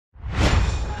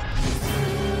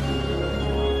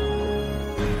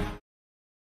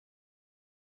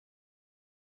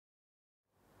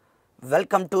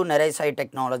Welcome to Naresh IT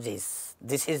Technologies.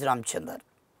 This is Ramchander.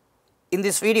 In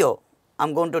this video, I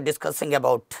am going to discussing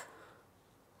about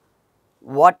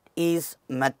what is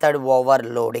method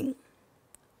overloading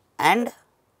and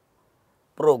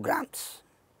programs.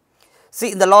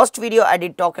 See, in the last video, I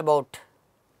did talk about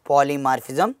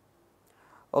polymorphism.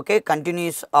 Okay,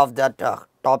 continuous of that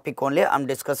topic only. I am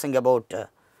discussing about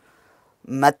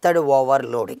method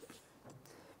overloading.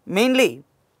 Mainly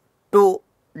to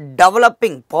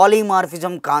developing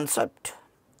polymorphism concept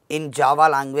in Java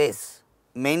language,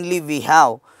 mainly we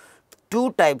have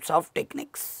two types of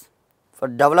techniques. For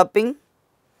developing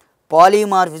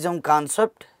polymorphism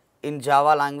concept in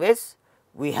Java language,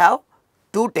 we have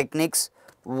two techniques.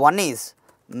 One is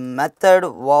method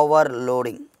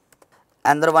overloading,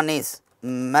 another one is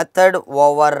method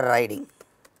overriding.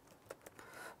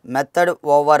 Method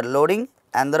overloading,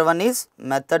 another one is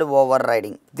method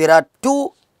overriding. There are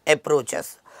two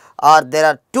approaches, or there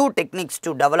are two techniques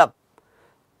to develop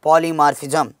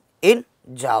polymorphism in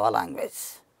Java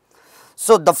language.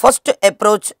 So, the first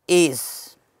approach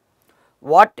is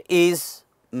what is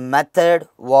method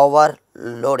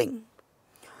overloading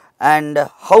and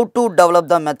how to develop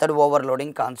the method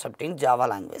overloading concept in Java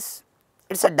language.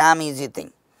 It is a damn easy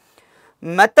thing.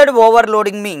 Method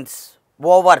overloading means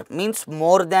over means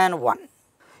more than one.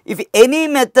 If any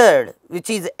method which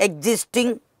is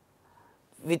existing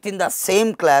within the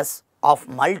same class of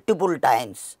multiple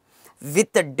times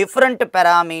with a different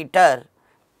parameter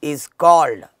is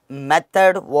called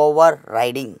method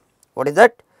overriding. What is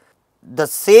that? The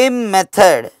same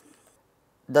method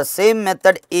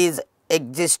is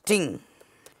existing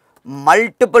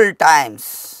multiple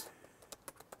times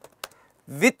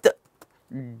with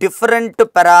different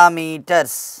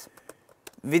parameters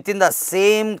within the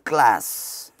same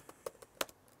class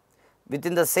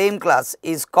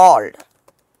is called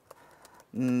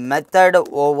method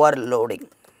overloading.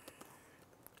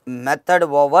 Method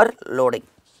overloading.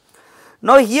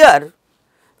 Now here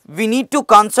we need to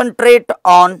concentrate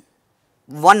on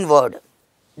one word,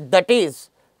 that is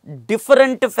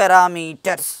different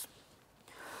parameters.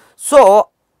 So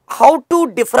how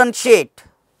to differentiate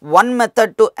one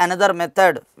method to another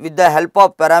method with the help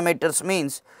of parameters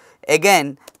means,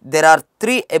 again there are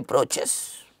three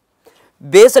approaches.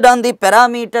 Based on the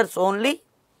parameters only,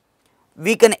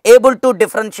 we can able to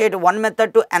differentiate one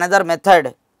method to another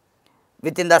method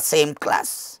within the same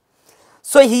class.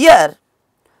 So here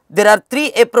there are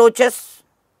three approaches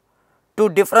to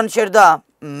differentiate the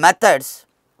methods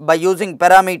by using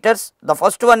parameters. The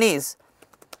first one is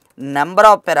number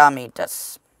of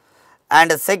parameters,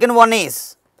 and the second one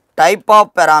is type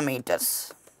of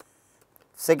parameters.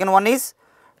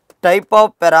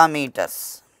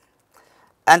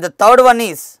 And the third one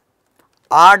is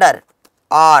order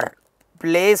or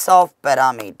place of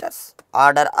parameters.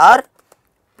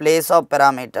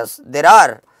 There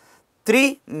are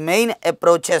three main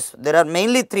approaches. There are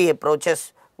mainly three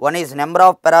approaches. One is number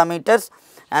of parameters,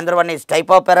 another one is type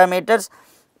of parameters,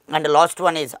 and the last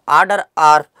one is order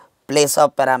or place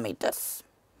of parameters.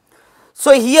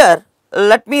 So here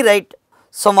let me write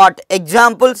somewhat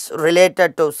examples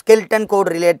related to skeleton code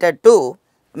related to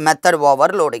method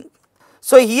overloading.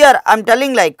 So here I am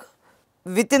telling like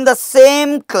within the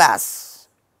same class,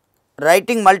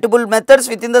 writing multiple methods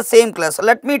within the same class.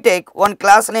 Let me take one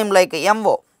class name like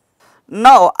MO.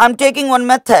 Now I am taking one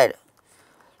method.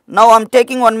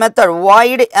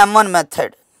 Void M1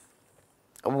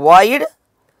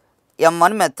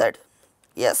 method.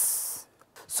 Yes.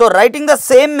 So writing the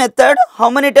same method how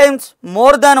many times?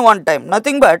 More than one time,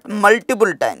 nothing but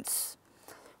multiple times.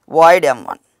 Void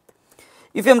M1.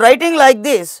 If I am writing like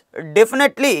this,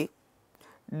 definitely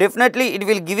it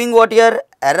will giving what here?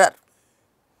 Error.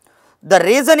 The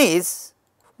reason is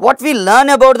what we learn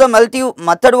about the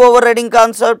method overriding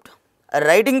concept,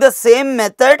 writing the same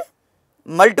method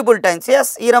multiple times.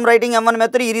 Yes, here I am writing M1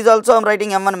 method, here is also I am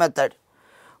writing M1 method.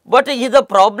 But here the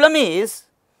problem is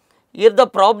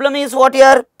what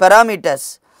here?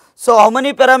 Parameters. So how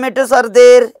many parameters are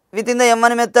there within the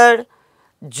M1 method?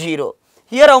 0.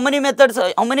 Here how many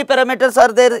parameters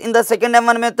are there in the second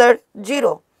M1 method?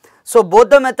 0. So both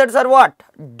the methods are what?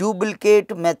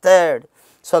 Duplicate method.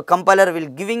 So compiler will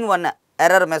giving one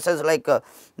error message like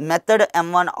method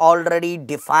M1 already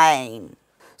defined.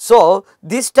 So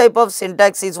this type of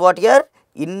syntax is what here?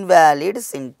 Invalid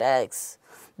syntax.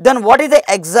 Then what is the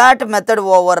exact method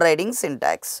overriding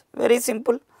syntax? Very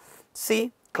simple.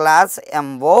 See, class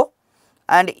MO,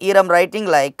 and here I am writing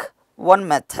like one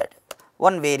method,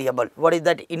 one variable. What is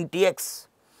that? Int x.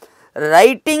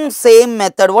 Writing same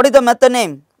method. What is the method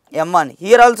name? M1.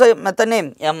 Here also method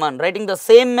name M1. Writing the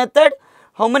same method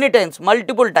How many times?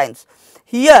 Multiple times.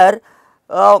 Here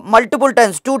multiple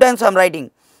times, 2 times I am writing.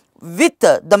 With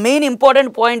the main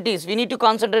important point is we need to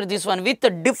concentrate this one with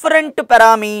different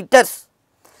parameters.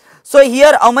 So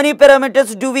here how many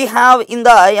parameters do we have in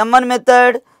the M1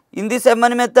 method? In this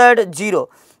M1 method 0.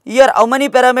 Here how many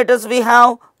parameters we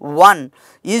have? 1.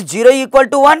 Is 0 equal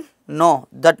to 1? No.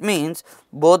 That means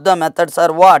both the methods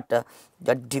are what?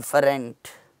 They're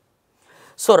different.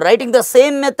 So writing the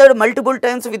same method multiple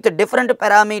times with different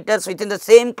parameters within the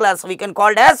same class we can call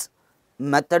it as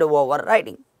method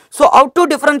overriding. So how to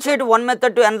differentiate one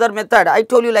method to another method? I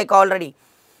told you like already.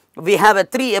 We have a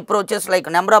 3 approaches like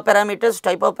number of parameters,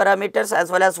 type of parameters,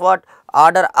 as well as what?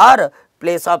 Order or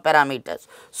place of parameters.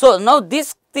 So now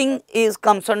this thing is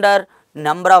comes under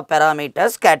number of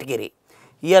parameters category.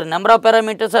 Here number of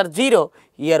parameters are 0,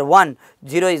 here 1,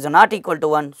 0 is not equal to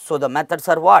 1. So the methods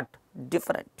are what?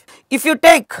 Different. If you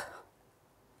take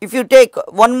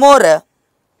one more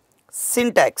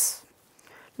syntax.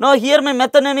 Now here my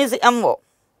method name is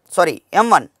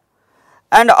M1,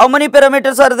 and how many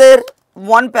parameters are there?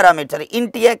 1 parameter,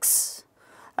 int x,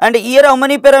 and here how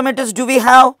many parameters do we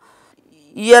have?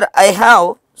 Here I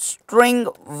have string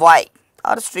y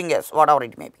or string s, whatever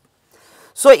it may be.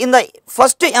 So in the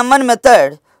first M1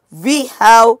 method we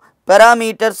have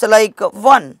parameters like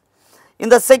 1. In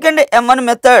the second M1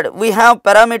 method we have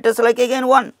parameters like again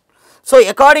 1. So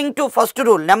according to first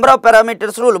rule, number of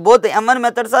parameters rule, both the M1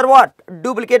 methods are what?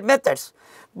 Duplicate methods.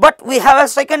 But we have a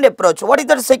second approach. What is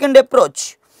the second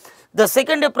approach? The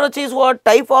second approach is what?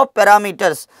 Type of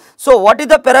parameters. So what is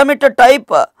the parameter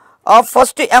type of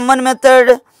first M1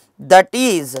 method? That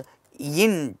is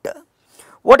int.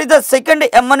 What is the second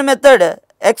M1 method?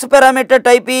 X parameter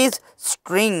type is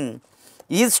string.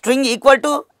 Is string equal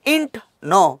to int?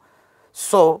 No.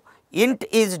 So int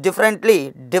is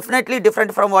definitely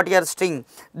different from what your string.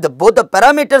 Both the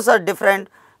parameters are different.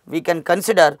 We can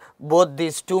consider both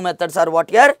these two methods are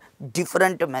what your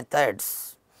different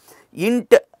methods.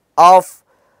 Int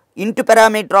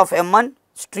parameter of M1,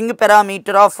 string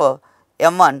parameter of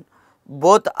M1,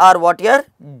 both are what your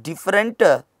different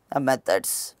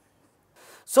methods.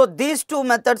 So these two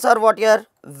methods are what your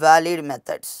valid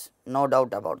methods, no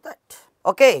doubt about that.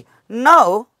 Okay,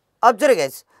 now observe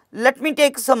guys, let me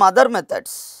take some other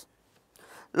methods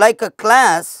like a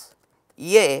class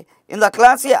A. In the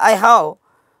class A I have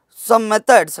some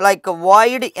methods like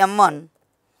void M1.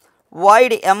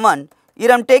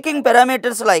 Here I am taking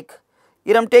parameters like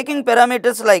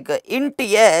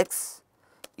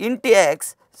int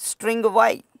x, string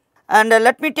y, and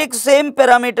let me take same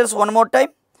parameters one more time.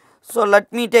 So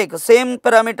let me take same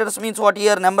parameters means what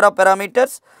here? Number of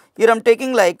parameters. Here I am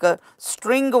taking like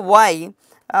string y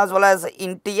as well as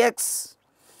int x.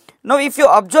 Now if you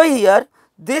observe here,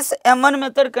 this M1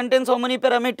 method contains how many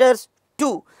parameters?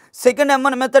 2. Second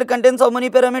M1 method contains how many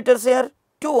parameters here?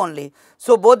 2 only.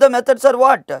 So both the methods are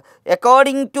what?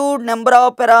 According to number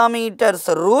of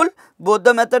parameters rule, both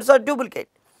the methods are duplicate.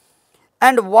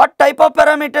 And what type of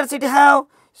parameters it have?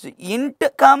 So int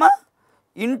comma,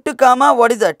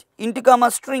 what is that? Int comma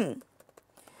string.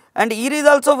 And here is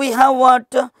also we have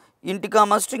what? Int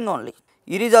comma string only.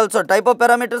 Here is also type of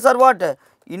parameters are what?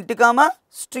 Int comma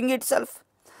string itself.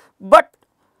 But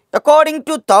according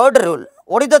to third rule,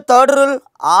 what is the third rule?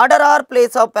 Order or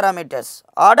place of parameters.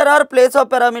 Order or place of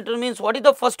parameter means what is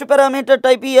the first parameter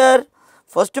type here?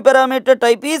 First parameter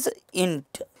type is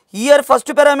int. Here first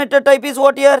parameter type is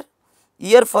what here?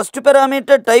 Here first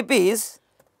parameter type is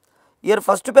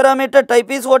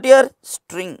what here?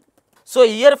 String. So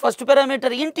here first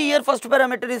parameter int, here first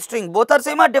parameter is string. Both are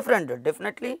same or different?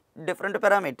 Definitely different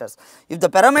parameters. If the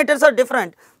parameters are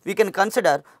different, we can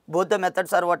consider both the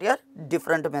methods are what here?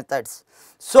 Different methods.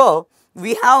 So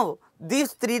we have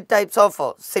these 3 types of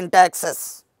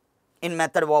syntaxes in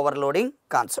method overloading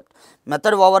concept.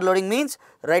 Method overloading means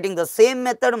writing the same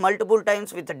method multiple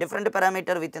times with a different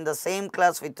parameter within the same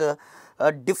class with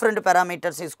different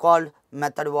parameters is called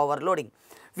method overloading.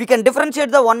 We can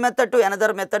differentiate the one method to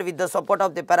another method with the support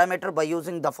of the parameter by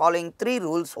using the following 3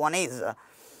 rules. One is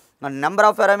number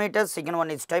of parameters, second one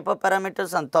is type of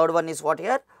parameters, and third one is what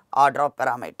here? Order of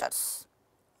parameters.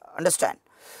 Understand?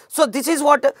 So this is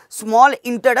what small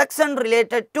introduction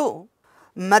related to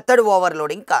method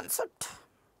overloading concept.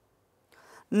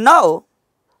 Now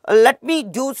let me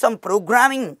do some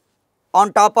programming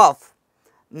on top of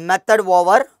method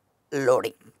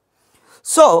overloading.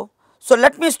 So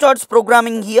let me start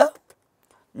programming here.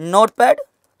 Notepad.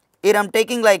 Here I am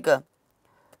taking like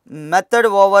method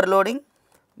overloading.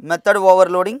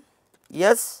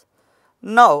 Yes.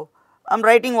 Now I am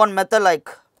writing one method like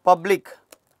public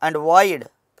and void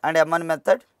and M1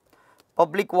 method.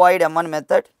 Public void M1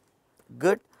 method.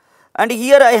 Good. And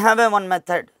here I have a one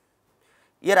method.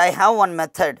 Here I have one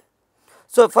method.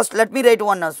 So first let me write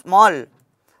one small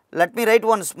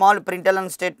println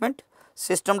statement,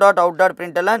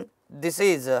 system.out.println. This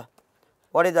is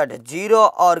what is that?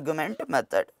 Zero argument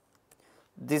method.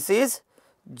 This is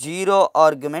zero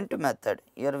argument method.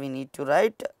 Here we need to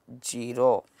write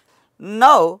 0.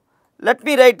 Now let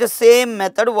me write the same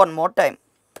method one more time.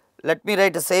 Let me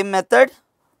write the same method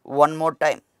one more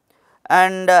time.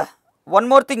 And one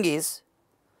more thing is,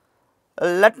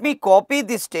 let me copy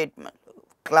this statement,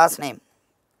 class name,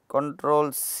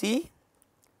 Control C,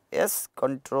 yes,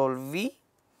 Control V,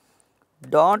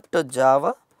 dot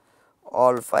Java,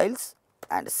 all files,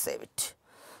 and save it.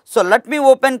 So let me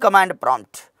open command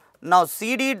prompt. Now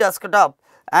cd desktop,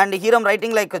 and here I am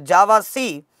writing like Java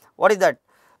C. What is that?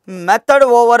 Method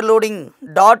overloading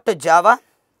dot Java,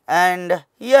 and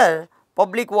here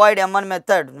public void m1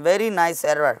 method. Very nice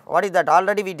error. What is that?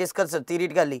 Already we discussed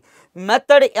theoretically.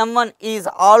 Method m1 is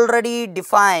already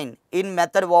defined in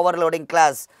method overloading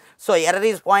class. So error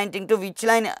is pointing to which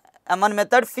line m1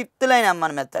 method? Fifth line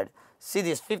m1 method. See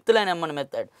this fifth line m1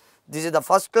 method. This is the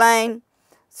first line,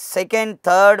 second,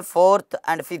 third, fourth,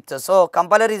 and fifth. So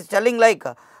compiler is telling like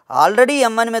already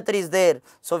m1 method is there,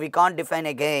 so we can't define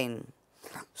again.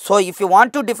 So if you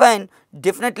want to define,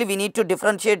 definitely we need to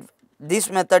differentiate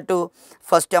this method to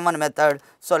first m1 method.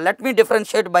 So let me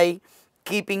differentiate by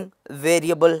keeping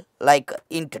variable like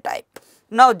int type.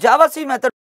 Now Java C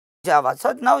method Java.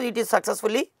 So now it is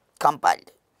successfully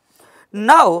compiled.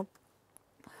 Now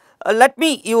let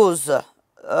me use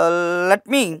let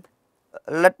me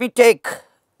take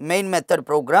main method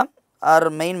program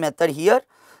or main method here.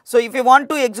 So if you want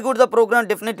to execute the program,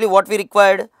 definitely what we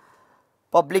required?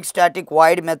 Public static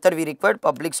void method we required,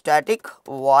 public static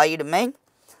void main,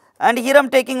 and here I am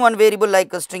taking one variable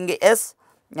like a string s,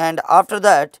 and after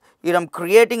that here I am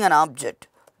creating an object.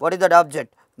 What is that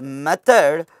object?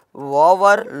 Method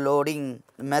overloading,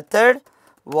 method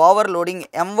overloading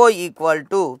mo equal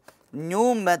to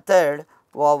new method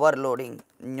overloading,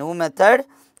 new method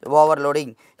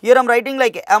overloading. Here I am writing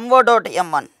like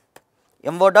mo.m1,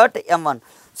 mo.m1.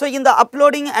 So in the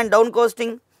uploading and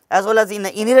downcasting as well as in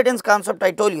the inheritance concept,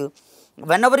 I told you,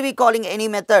 whenever we calling any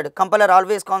method, compiler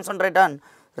always concentrate on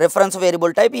reference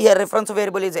variable type. Here reference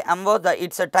variable is mo,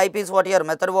 its type is what here?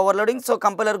 Method overloading. So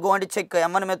compiler go and check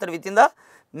m1 method within the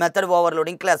method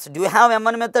overloading class. Do you have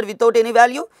m1 method without any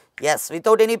value? Yes.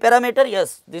 Without any parameter?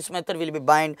 Yes. This method will be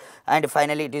bind, and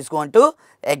finally it is going to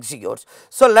execute.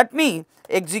 So let me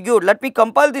execute, let me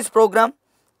compile this program,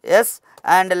 yes,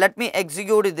 and let me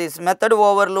execute this method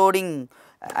overloading,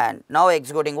 and now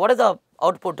executing. What is the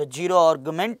output? Zero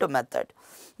argument method.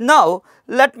 Now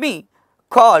let me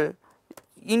call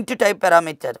int type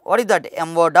parameter. What is that?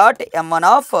 mo dot m1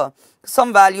 of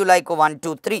some value like 1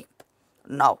 2 3.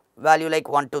 Now value like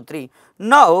 1 2 3.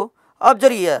 Now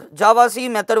observe here, Java C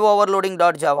method overloading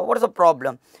dot Java. What is the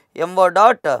problem? mo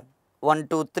dot 1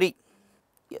 2 3.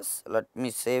 Yes, let me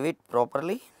save it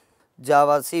properly.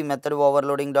 Java C method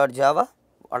overloading dot Java.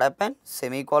 What happened?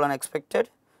 Semicolon expected.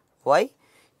 Why?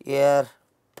 Here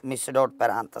missed out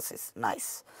parenthesis.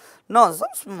 Nice. Now some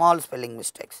small spelling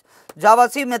mistakes. Java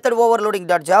C method overloading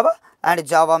dot Java and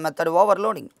Java method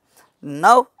overloading.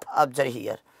 Now observe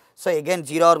here. So again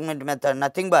zero argument method,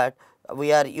 nothing but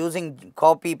we are using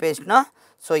copy paste na.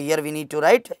 So here we need to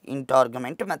write int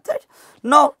argument method.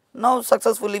 Now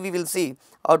successfully we will see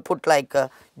output like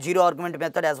zero argument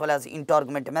method as well as int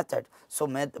argument method. So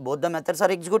both the methods are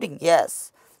executing.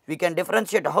 Yes. We can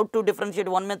differentiate. How to differentiate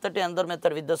one method to another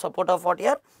method? With the support of what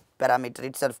here? Parameter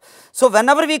itself. So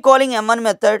whenever we calling m1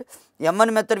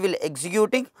 method will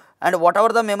executing, and whatever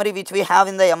the memory which we have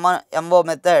in the mo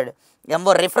method,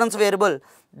 mo reference variable,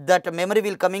 that memory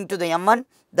will coming to the m1,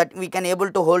 that we can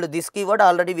able to hold this keyword.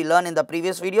 Already we learned in the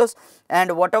previous videos,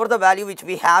 and whatever the value which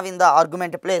we have in the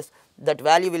argument place, that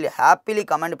value will happily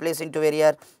come and place into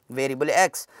variable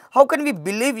x. How can we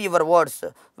believe your words?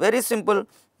 Very simple.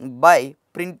 By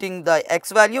printing the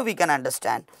x value we can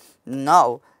understand.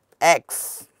 Now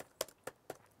x,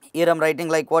 here I am writing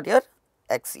like what here?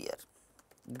 X here.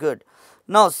 Good.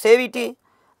 Now save it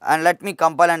and let me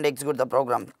compile and execute the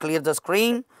program. Clear the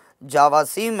screen. Java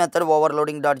C method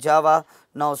overloading dot Java.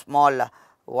 Now small,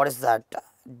 what is that?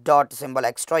 Dot symbol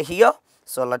extra here.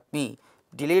 So let me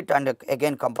delete and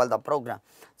again compile the program.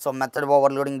 So method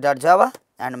overloading dot Java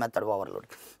and method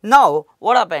overloading. Now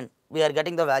what happened? We are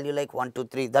getting the value like 1 2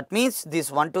 3. That means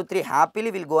this 1 2 3 happily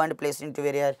will go and place into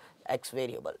x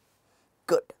variable.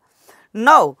 Good.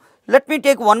 Now let me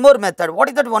take one more method. What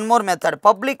is that one more method?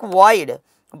 Public void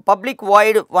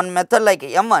one method like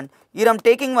m1. Here I am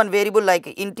taking one variable like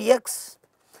int x.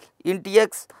 int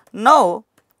x. Now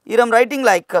here I am writing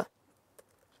like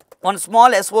one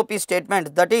small SOP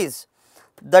statement, that is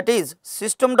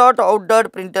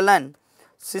system.out.println,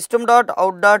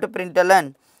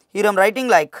 system.out.println. Here I am writing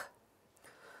like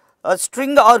a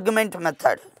string argument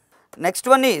method. Next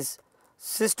one is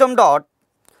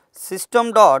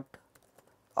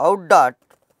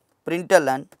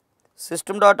system.out.println,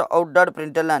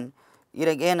 system.out.println. Here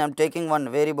again I am taking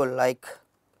one variable like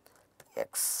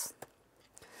x.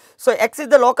 So x is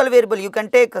the local variable, you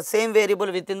can take same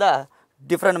variable within the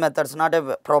different methods, not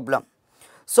a problem.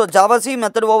 So javac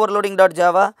method overloading dot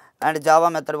java and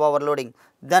java method overloading.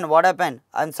 Then what happened?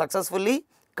 I am successfully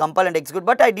compile and execute,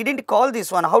 but I didn't call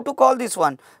this one. How to call this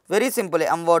one? Very simple,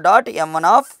 m1.m1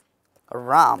 of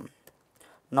ram.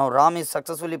 Now ram is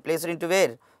successfully placed into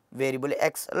where? Variable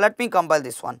x. Let me compile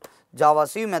this one.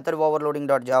 Javac method overloading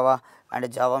dot java and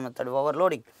java method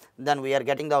overloading. Then we are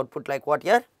getting the output like what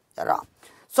here? Ram.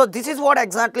 So this is what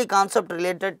exactly concept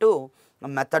related to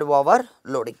method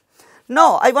overloading.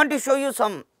 Now I want to show you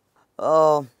some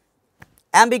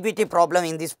ambiguity problem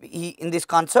in this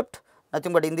concept,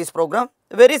 nothing but in this program.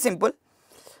 Very simple.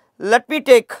 Let me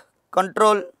take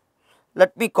control,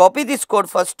 let me copy this code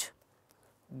first.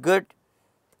 Good.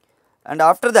 And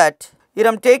after that, here I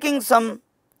am taking some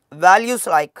values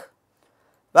like,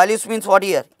 values means what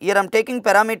here? Here I am taking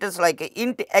parameters like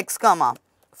int x comma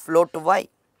float y.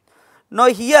 Now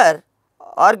here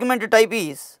argument type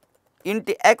is int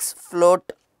x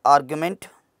float argument.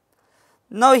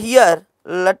 Now here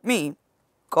let me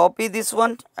copy this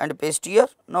one and paste here.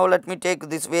 Now let me take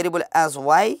this variable as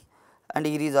y and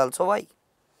here is also y.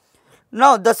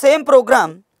 Now the same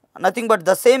program, nothing but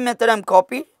the same method I am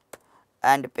copied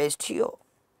and paste here.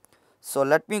 So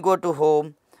let me go to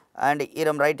home and here I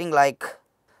am writing like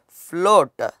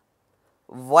float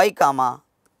y comma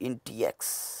int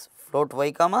x, float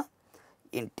y comma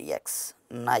int x.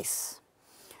 Nice.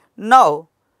 Now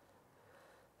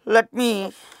let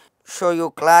me show you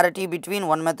clarity between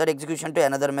one method execution to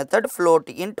another method, float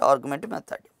int argument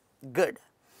method. Good.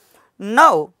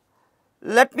 Now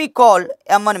let me call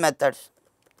m1 method.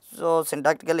 So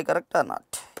syntactically correct or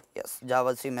not? Yes,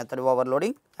 javac method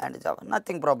overloading and java,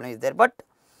 nothing problem is there, but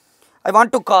I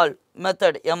want to call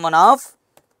method m1 of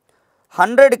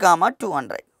 100 comma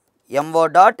 200,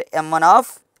 m1.m1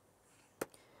 of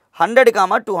 100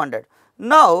 comma 200.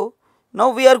 Now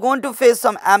we are going to face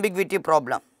some ambiguity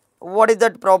problem. What is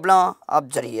that problem?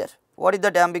 Observe here. What is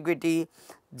that ambiguity?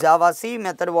 Javac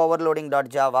method overloading dot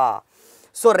java.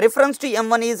 So reference to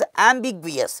m1 is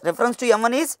ambiguous. Reference to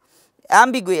m1 is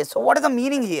ambiguous. So what is the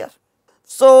meaning here?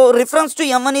 So reference to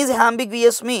m1 is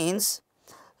ambiguous means,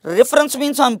 reference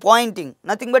means I am pointing,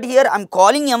 nothing but here I am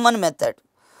calling m1 method.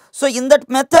 So in that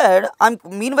method, I am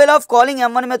meanwhile of calling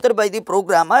m1 method by the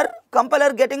programmer,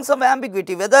 compiler getting some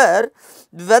ambiguity whether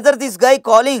this guy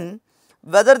calling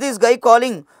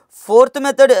fourth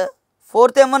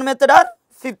m1 method or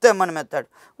fifth m1 method.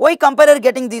 Why compiler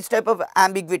getting this type of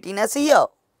ambiguitiness here?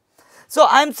 So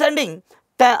I am sending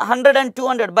 100 and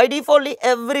 200. By default,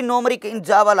 every numeric in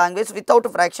Java language without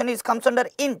fraction is comes under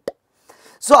int.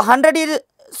 So 100 is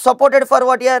supported for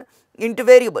what here? Int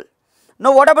variable.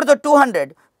 Now what about the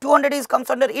 200? 200 is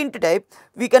comes under int type.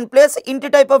 We can place int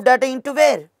type of data into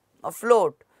where? A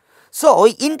float. So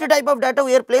int type of data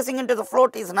we are placing into the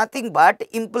float is nothing but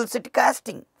implicit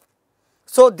casting.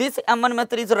 So this m1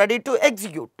 method is ready to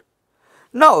execute.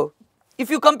 Now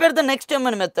if you compare the next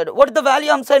m1 method, what is the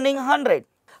value I am sending? 100.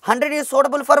 100 is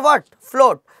suitable for what?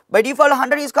 Float. By default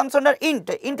 100 is comes under int.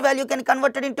 Int value can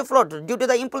convert it into float due to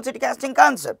the implicit casting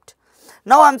concept.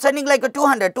 Now I am sending like a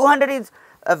 200. 200 is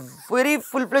very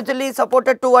full-fledgedly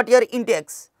supported to what here? Int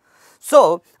x.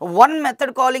 So one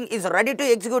method calling is ready to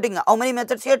executing. How many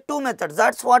methods here? 2 methods.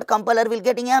 That's what compiler will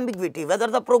getting ambiguity, whether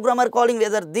the programmer calling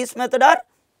whether this method or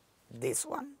this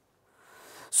one.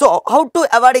 So how to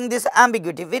avoiding this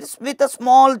ambiguity with a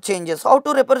small changes? How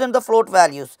to represent the float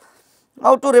values?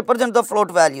 How to represent the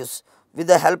float values? With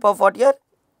the help of what here?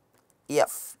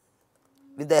 F.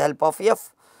 With the help of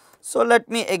f. So let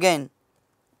me again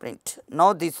print.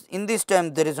 Now this in this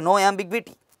term there is no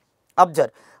ambiguity.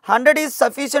 Observe, 100 is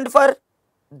sufficient for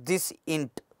this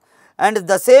int and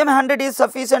the same 100 is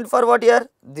sufficient for what here?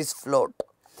 This float.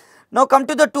 Now come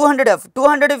to the 200f.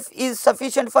 200f is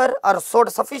sufficient for, or so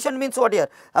sufficient means what here?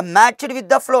 Matched with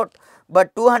the float.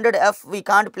 But 200f we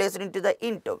can't place it into the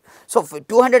int. So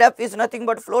 200f is nothing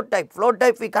but float type. Float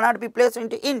type we cannot be placed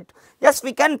into int. Yes,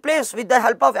 we can place with the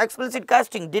help of explicit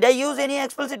casting. Did I use any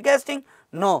explicit casting?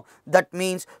 No. That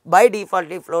means by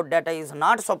default float data is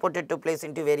not supported to place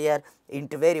into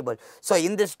int variable. So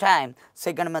in this time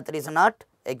second method is not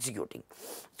executing.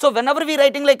 So whenever we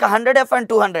writing like 100f and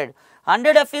 200,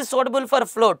 100f is suitable for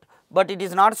float, but it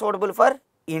is not suitable for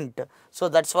int. So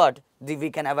that's what we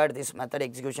can avoid this method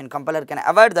execution. Compiler can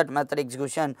avoid that method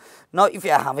execution. Now if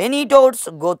you have any doubts,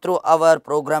 go through our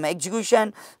program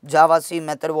execution, Java C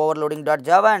method overloading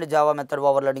 .java and Java method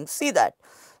overloading. See that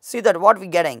what we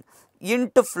getting,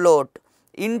 int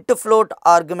float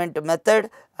argument method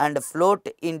and float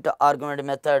int argument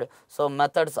method. So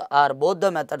methods are, both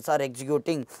the methods are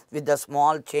executing with the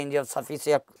small change of suffix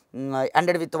f,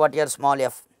 ended with what here, small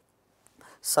f,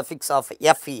 suffix of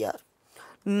f here.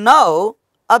 Now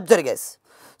observe guys,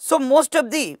 so most of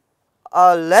the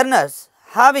learners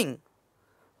having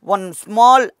one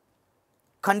small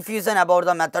confusion about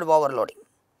the method overloading.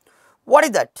 What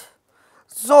is that?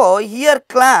 So here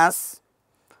class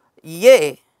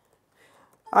A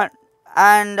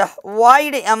and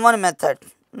void m1 method,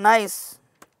 nice.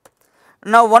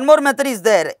 Now one more method is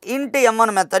there, int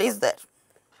m1 method is there.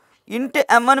 Int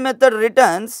m1 method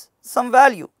returns some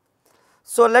value.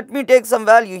 So let me take some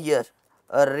value here,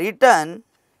 return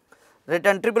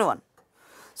 111.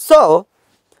 So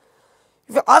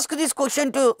if you ask this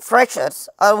question to freshers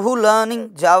or who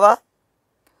learning Java,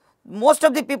 most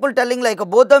of the people telling like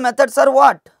both the methods are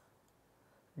what?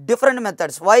 Different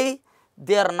methods. Why?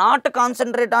 They are not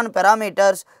concentrate on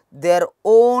parameters, they are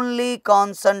only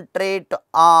concentrate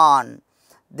on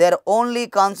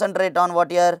what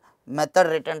here, method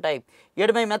return type.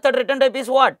 Here my method return type is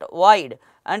what? Void,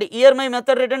 and here my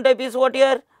method return type is what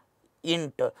here?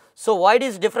 Int. So void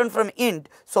is different from int.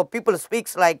 So people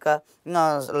speaks like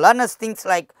learners thinks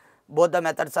like both the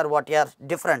methods are what here,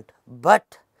 different,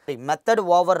 but the method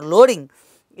overloading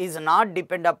is not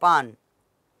depend upon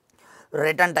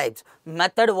return types.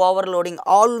 Method overloading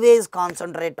always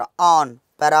concentrate on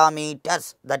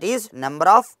parameters, that is number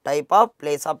of, type of,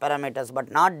 place of parameters, but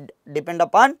not depend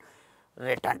upon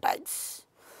return types.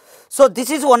 So this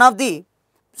is one of the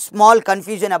small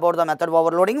confusion about the method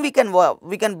overloading. We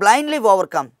can blindly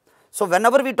overcome. So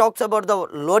whenever we talks about the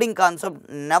loading concept,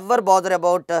 never bother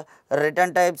about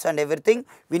return types and everything.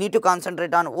 We need to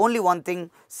concentrate on only one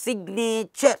thing,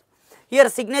 signature. Here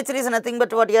signature is nothing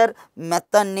but what here,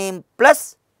 method name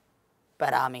plus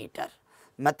parameter.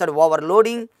 Method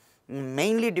overloading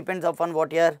mainly depends upon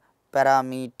what here,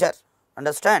 parameter.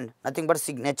 Understand? Nothing but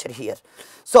signature here.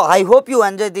 So I hope you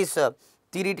enjoy this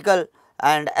theoretical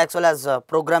and as well as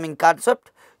programming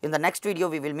concept. In the next video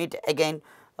we will meet again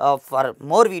for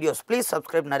more videos. Please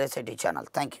subscribe NareshIT channel.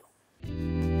 Thank you.